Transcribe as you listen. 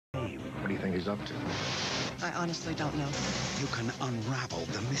think he's up to? I honestly don't know. You can unravel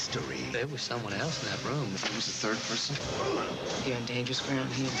the mystery. There was someone else in that room. It was the third person. You're on dangerous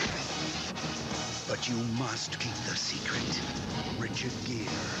ground here. But you must keep the secret. Richard Gere.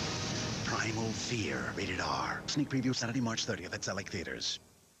 Primal Fear. Rated R. Sneak preview Saturday, March 30th at Select Theaters.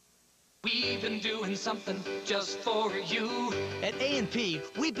 We've been doing something just for you. At A&P,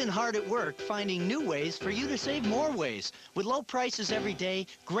 we've been hard at work finding new ways for you to save more ways. With low prices every day,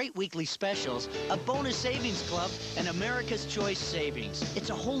 great weekly specials, a bonus savings club, and America's Choice Savings. It's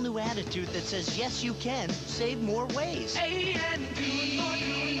a whole new attitude that says, yes, you can save more ways. A&P,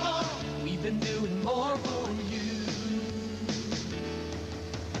 we've been doing more for you.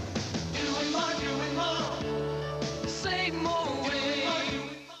 Doing more, save more ways.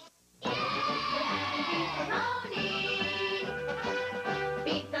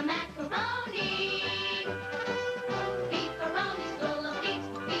 Beat the macaroni. Beefaroni's full of beets.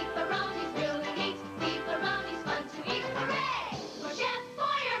 Beefaroni's really neat. Beefaroni's fun to eat. Hooray! For Chef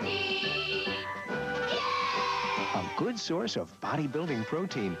Boyardee! Yay! A good source of bodybuilding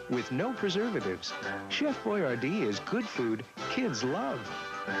protein with no preservatives. Chef Boyardee is good food kids love.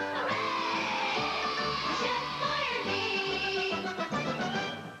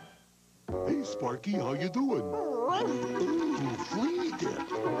 Hey, Sparky, how you doing? Ooh, flea dip.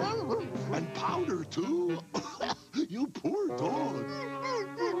 And powder, too. You poor dog.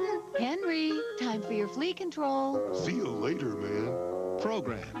 Henry, time for your flea control. See you later, man.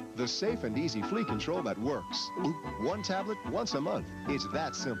 Program, the safe and easy flea control that works. One tablet once a month. It's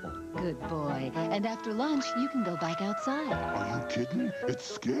that simple. Good boy. And after lunch, you can go back outside. Are you kidding? It's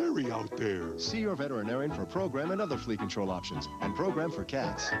scary out there. See your veterinarian for Program and other flea control options. And Program for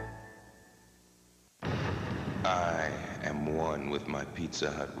cats. I am one with my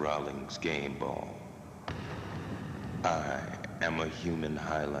Pizza Hut Rawlings game ball. I am a human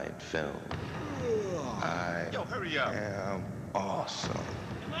highlight film. I am awesome.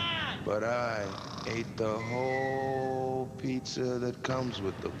 But I ate the whole pizza that comes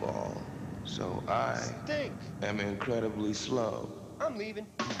with the ball. So I am incredibly slow. I'm leaving.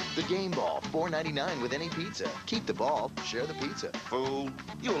 The game ball, $4.99 with any pizza. Keep the ball, share the pizza. Fool,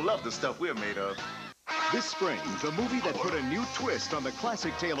 you'll love the stuff we're made of. This spring, the movie that put a new twist on the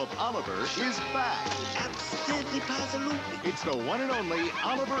classic tale of Oliver is back. It's the one and only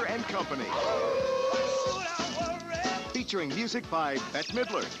Oliver and Company. Featuring music by Bette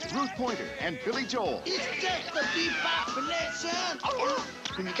Midler, Ruth Pointer, and Billy Joel. It's just the bebop connection.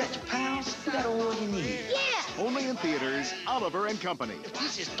 When you got your pals, you got all you need. Yeah! Only in theaters, Oliver and Company.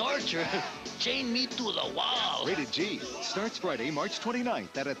 This is torture. Chain me to the wall. Rated G. Starts Friday, March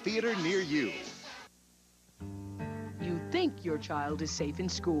 29th at a theater near you. You think your child is safe in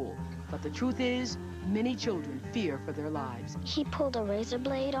school, but the truth is, many children fear for their lives. He pulled a razor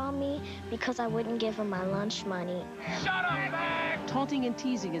blade on me because I wouldn't give him my lunch money. Shut up, Mac! Taunting and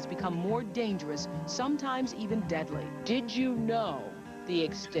teasing has become more dangerous, sometimes even deadly. Did you know the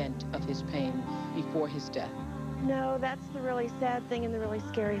extent of his pain before his death? No, that's the really sad thing and the really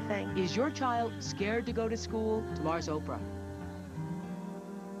scary thing. Is your child scared to go to school? Tomorrow's Oprah.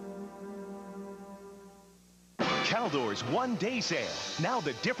 Caldor's one-day sale. Now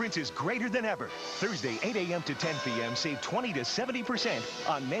the difference is greater than ever. Thursday, 8 a.m. to 10 p.m. Save 20 to 70%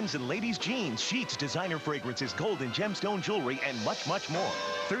 on men's and ladies' jeans, sheets, designer fragrances, gold and gemstone jewelry, and much, much more.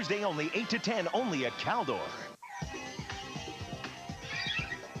 Thursday only, 8 to 10, only at Caldor.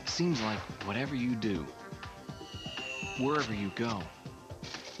 Seems like whatever you do, wherever you go,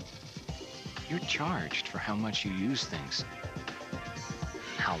 you're charged for how much you use things.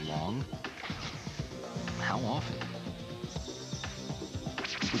 How long? How often?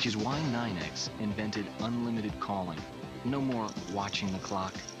 Which is why 9X invented unlimited calling. No more watching the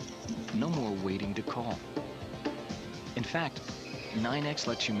clock. No more waiting to call. In fact, 9X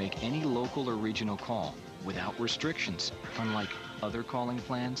lets you make any local or regional call without restrictions, unlike other calling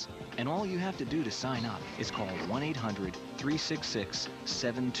plans. And all you have to do to sign up is call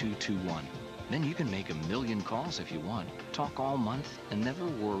 1-800-366-7221. Then you can make 1 million calls if you want, talk all month, and never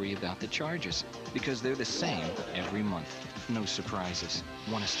worry about the charges, because they're the same every month. No surprises.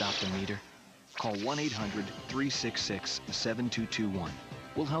 Want to stop the meter? Call 1-800-366-7221.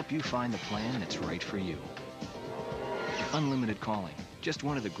 We'll help you find the plan that's right for you. Unlimited calling. Just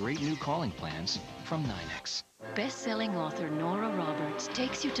one of the great new calling plans from 9X. Best-selling author Nora Roberts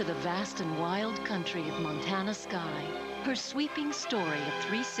takes you to the vast and wild country of Montana Sky. Her sweeping story of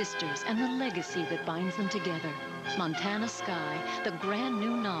 3 sisters and the legacy that binds them together. Montana Sky, the brand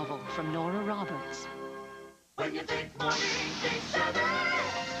new novel from Nora Roberts. When you think morning, think 7.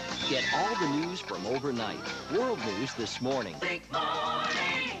 Get all the news from overnight. World news this morning. Think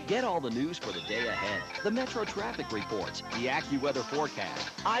morning. Get all the news for the day ahead. The Metro traffic reports, the AccuWeather forecast,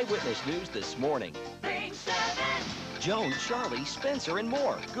 Eyewitness News this morning. Big 7. Joan, Charlie, Spencer, and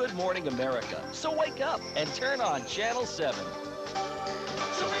more. Good morning, America. So wake up and turn on Channel 7. So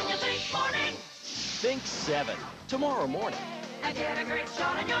when you think morning, Think 7. Tomorrow morning. and get a great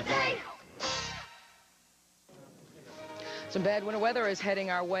start on your day. Some bad winter weather is heading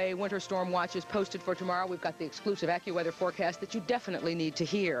our way. Winter storm watch is posted for tomorrow. We've got the exclusive AccuWeather forecast that you definitely need to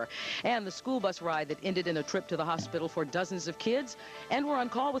hear. And the school bus ride that ended in a trip to the hospital for dozens of kids. And we're on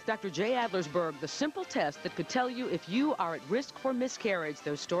call with Dr. Jay Adlersberg, the simple test that could tell you if you are at risk for miscarriage.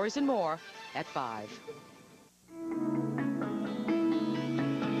 Those stories and more at 5.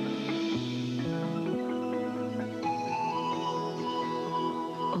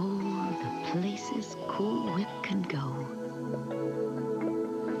 Oh, the places Cool Whip can go.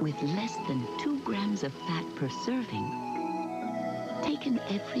 With less than 2 grams of fat per serving, take an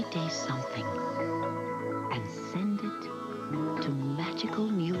everyday something and send it to magical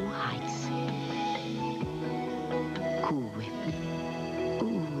new heights. Cool Whip.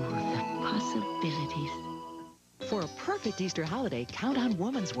 Ooh, the possibilities. For a perfect Easter holiday, count on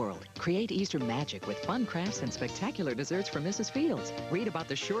Woman's World. Create Easter magic with fun crafts and spectacular desserts from Mrs. Fields. Read about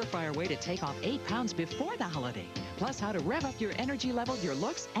the surefire way to take off 8 pounds before the holiday. Plus how to rev up your energy level, your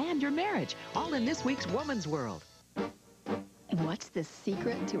looks, and your marriage. All in this week's Woman's World. What's the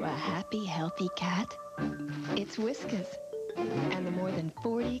secret to a happy, healthy cat? It's Whiskas. And the more than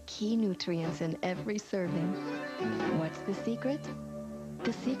 40 key nutrients in every serving. What's the secret?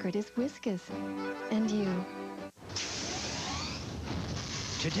 The secret is Whiskas. And you.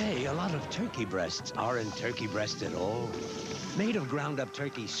 Today, a lot of turkey breasts aren't turkey breasts at all. Made of ground-up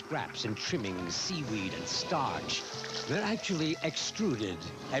turkey scraps and trimmings, seaweed and starch. They're actually extruded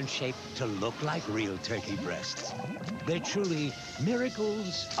and shaped to look like real turkey breasts. They're truly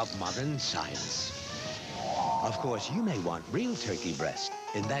miracles of modern science. Of course, you may want real turkey breast.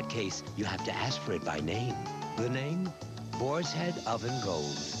 In that case, you have to ask for it by name. The name? Boar's Head Oven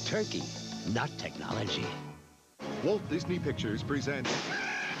Gold. Turkey, not technology. Walt Disney Pictures presents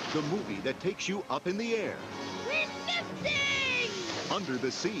the movie that takes you up in the air. We're shifting! Under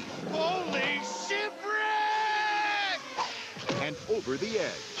the sea. Holy shipwreck! And over the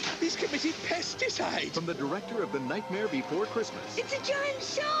edge. He's committed pesticide. From the director of The Nightmare Before Christmas It's a giant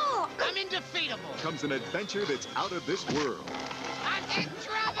shark! I'm indefeatable! comes an adventure that's out of this world. I'm in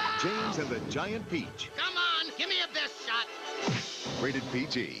trouble! James and the Giant Peach. Come on, give me a best shot! Rated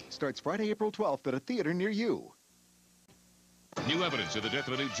PG. Starts Friday, April 12th at a theater near you. New evidence of the death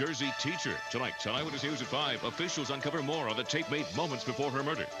of a New Jersey teacher. Tonight, on Eyewitness News at 5, officials uncover more on the tape made moments before her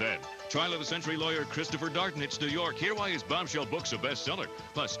murder. Then, trial of the century lawyer Christopher Darden hits New York. Hear why his bombshell book's a bestseller.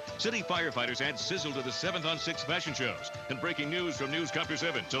 Plus, city firefighters add sizzle to the 7th on 6 fashion shows. And breaking news from Newscopter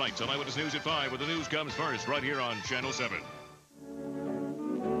 7. Tonight, on Eyewitness News at 5, where the news comes first, right here on Channel 7.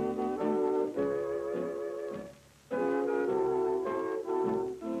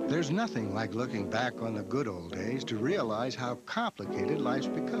 There's nothing like looking back on the good old days to realize how complicated life's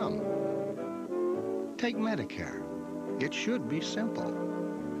become. Take Medicare. It should be simple.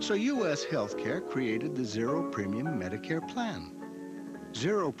 So U.S. Healthcare created the Zero Premium Medicare plan.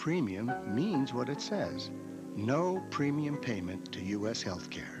 Zero Premium means what it says. No premium payment to U.S.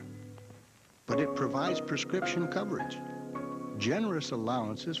 Healthcare. But it provides prescription coverage, generous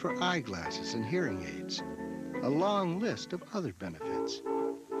allowances for eyeglasses and hearing aids, a long list of other benefits.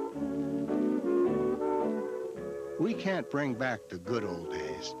 We can't bring back the good old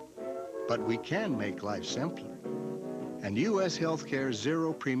days, but we can make life simpler. And U.S. Healthcare's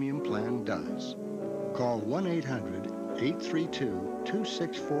Zero Premium Plan does. Call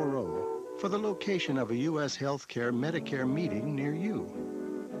 1-800-832-2640 for the location of a U.S. Healthcare Medicare meeting near you.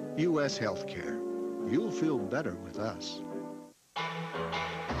 U.S. Healthcare. You'll feel better with us.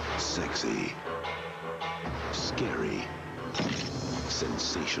 Sexy. Scary.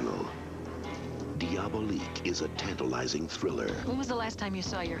 Sensational. Diabolique is a tantalizing thriller When was the last time you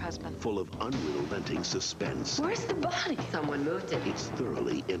saw your husband? full of unrelenting suspense. Where's the body? Someone moved it. It's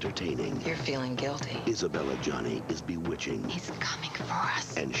thoroughly entertaining. You're feeling guilty. Isabella Johnny is bewitching. He's coming for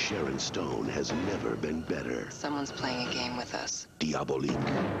us. And Sharon Stone has never been better. Someone's playing a game with us. Diabolique.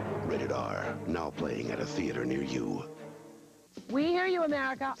 Rated R. Now playing at a theater near you. We Hear You,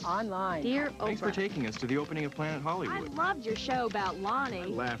 America, online. Dear Oprah. Thanks for taking us to the opening of Planet Hollywood. I loved your show about Lonnie. I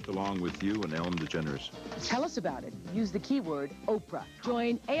laughed along with you and Ellen DeGeneres. Tell us about it. Use the keyword Oprah.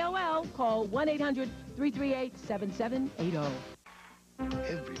 Join AOL. Call 1-800-338-7780.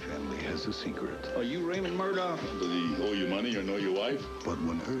 Every family has a secret. Are you Raymond Murdoch? Does he owe you money or know your wife? But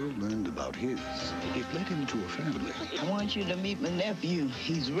when Earl learned about his, it led him to a family I want you to meet my nephew.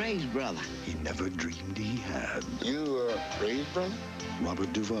 He's Ray's brother. he never dreamed he had. You, Ray's brother?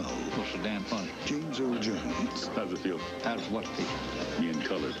 Robert Duvall, What's so damn funny? James Earl Jones, How's it feel? How's what feel? being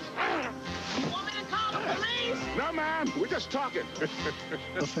colored. You want me to call the police? No, ma'am. We're just talking.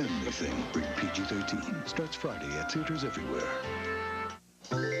 A family thing. Rated PG-13. Starts Friday at theaters everywhere.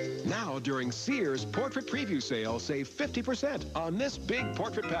 Now, during Sears Portrait Preview Sale, save 50% on this big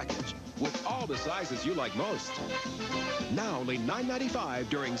portrait package with all the sizes you like most. Now only $9.95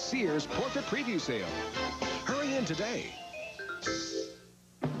 during Sears Portrait Preview Sale. Hurry in today.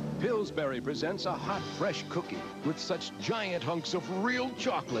 Pillsbury presents a hot, fresh cookie with such giant hunks of real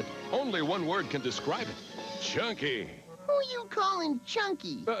chocolate. Only one word can describe it. Chunky. Who you calling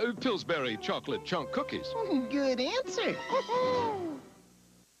Chunky? Pillsbury chocolate chunk cookies. Good answer.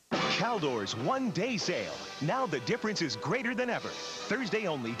 Caldor's one-day sale. Now the difference is greater than ever. Thursday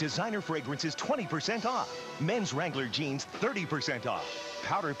only, designer fragrances 20% off. Men's Wrangler jeans 30% off.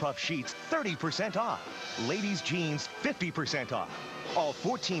 Powder puff sheets 30% off. Ladies jeans 50% off. All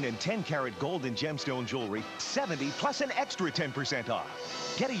 14 and 10 karat gold and gemstone jewelry 70 plus an extra 10%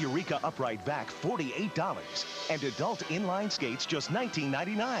 off. Get a Eureka upright back $48 and adult inline skates just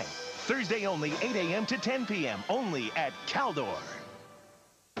 $19.99. Thursday only 8 a.m. to 10 p.m. only at Caldor.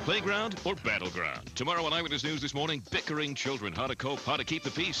 Playground or battleground? Tomorrow on Eyewitness News this morning, bickering children, how to cope, how to keep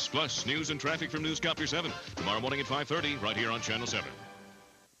the peace, plus news and traffic from Newscopter 7. Tomorrow morning at 5:30, right here on Channel 7.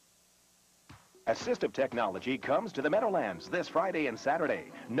 Assistive technology comes to the Meadowlands this Friday and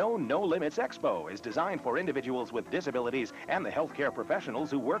Saturday. No Limits Expo is designed for individuals with disabilities and the healthcare professionals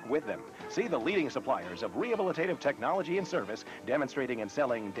who work with them. See the leading suppliers of rehabilitative technology and service demonstrating and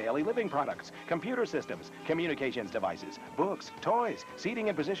selling daily living products, computer systems, communications devices, books, toys, seating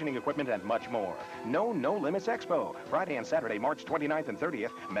and positioning equipment, and much more. No Limits Expo, Friday and Saturday, March 29th and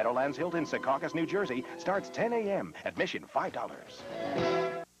 30th, Meadowlands Hilton, Secaucus, New Jersey, starts 10 a.m. Admission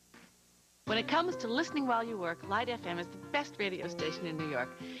 $5. When it comes to listening while you work, Light FM is the best radio station in New York.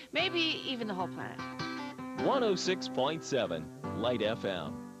 Maybe even the whole planet. 106.7 Light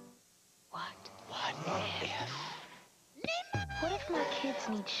FM. What if my kids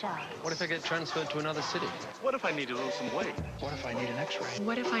need shots? What if I get transferred to another city? What if I need to lose some weight? What if I need an x-ray?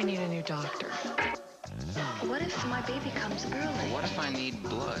 What if I need a new doctor? What if my baby comes early? What if I need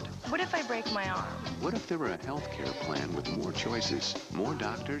blood? What if I break my arm? What if there were a healthcare plan with more choices, more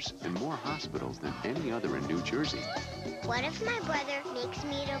doctors, and more hospitals than any other in New Jersey? What if my brother makes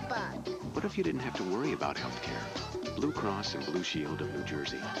me eat a bug? What if you didn't have to worry about healthcare? Blue Cross and Blue Shield of New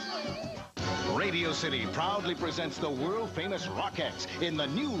Jersey. Radio City proudly presents the world-famous Rockettes in the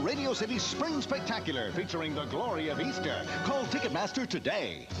new Radio City Spring Spectacular featuring the glory of Easter. Call Ticketmaster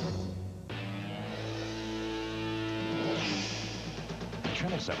today.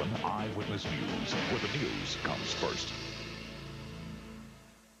 Channel 7 Eyewitness News, where the news comes first.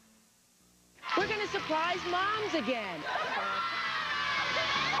 We're going to surprise moms again.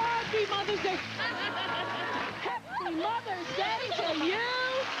 Happy Mother's Day. Happy Mother's Day to you.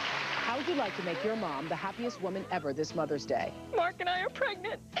 How would you like to make your mom the happiest woman ever this Mother's Day? Mark and I are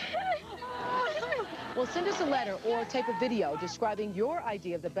pregnant. Well, send us a letter or tape a video describing your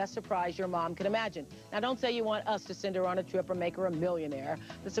idea of the best surprise your mom can imagine. Now, don't say you want us to send her on a trip or make her a millionaire.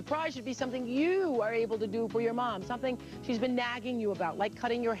 The surprise should be something you are able to do for your mom, something she's been nagging you about, like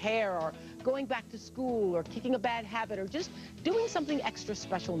cutting your hair or going back to school or kicking a bad habit or just doing something extra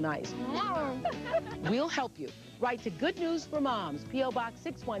special nice. We'll help you. Write to Good News for Moms, P.O. Box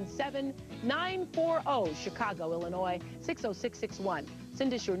 617-940, Chicago, Illinois, 60661.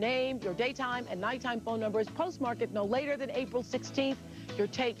 Send us your name, your daytime, and nighttime phone numbers. Postmark it no later than April 16th. Your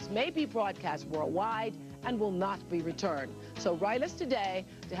tapes may be broadcast worldwide and will not be returned. So write us today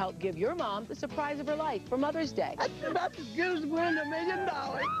to help give your mom the surprise of her life for Mother's Day. That's about as good as winning $1 million.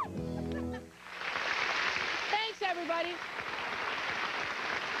 Thanks, everybody.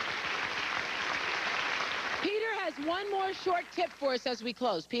 Peter has one more short tip for us as we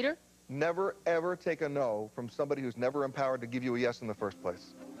close. Peter? Never, ever take a no from somebody who's never empowered to give you a yes in the first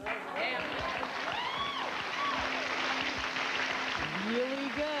place. Really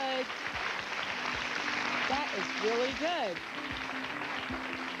good. That is really good.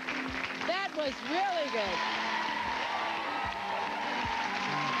 That was really good.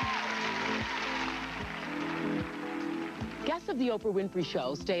 Guests of the Oprah Winfrey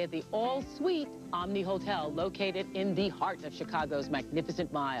Show stay at the all-suite Omni Hotel located in the heart of Chicago's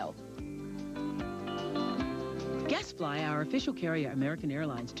Magnificent Mile. Guest Fly, our official carrier, American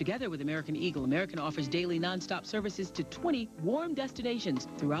Airlines. Together with American Eagle, American offers daily nonstop services to 20 warm destinations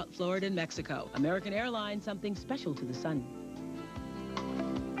throughout Florida and Mexico. American Airlines, something special to the sun.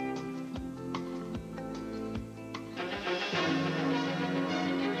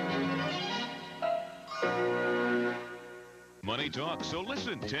 Money talks, so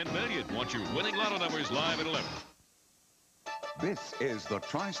listen. 10 million. Want your winning lotto numbers live at 11. This is the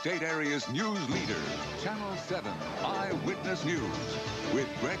Tri-State Area's news leader, Channel 7 Eyewitness News, with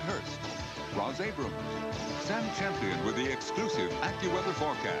Greg Hurst, Roz Abrams, Sam Champion with the exclusive AccuWeather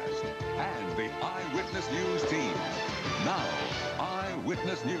forecast, and the Eyewitness News team. Now,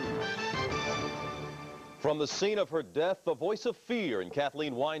 Eyewitness News. From the scene of her death, the voice of fear in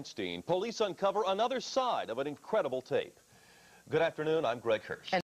Kathleen Weinstein, police uncover another side of an incredible tape. Good afternoon, I'm Greg Hurst.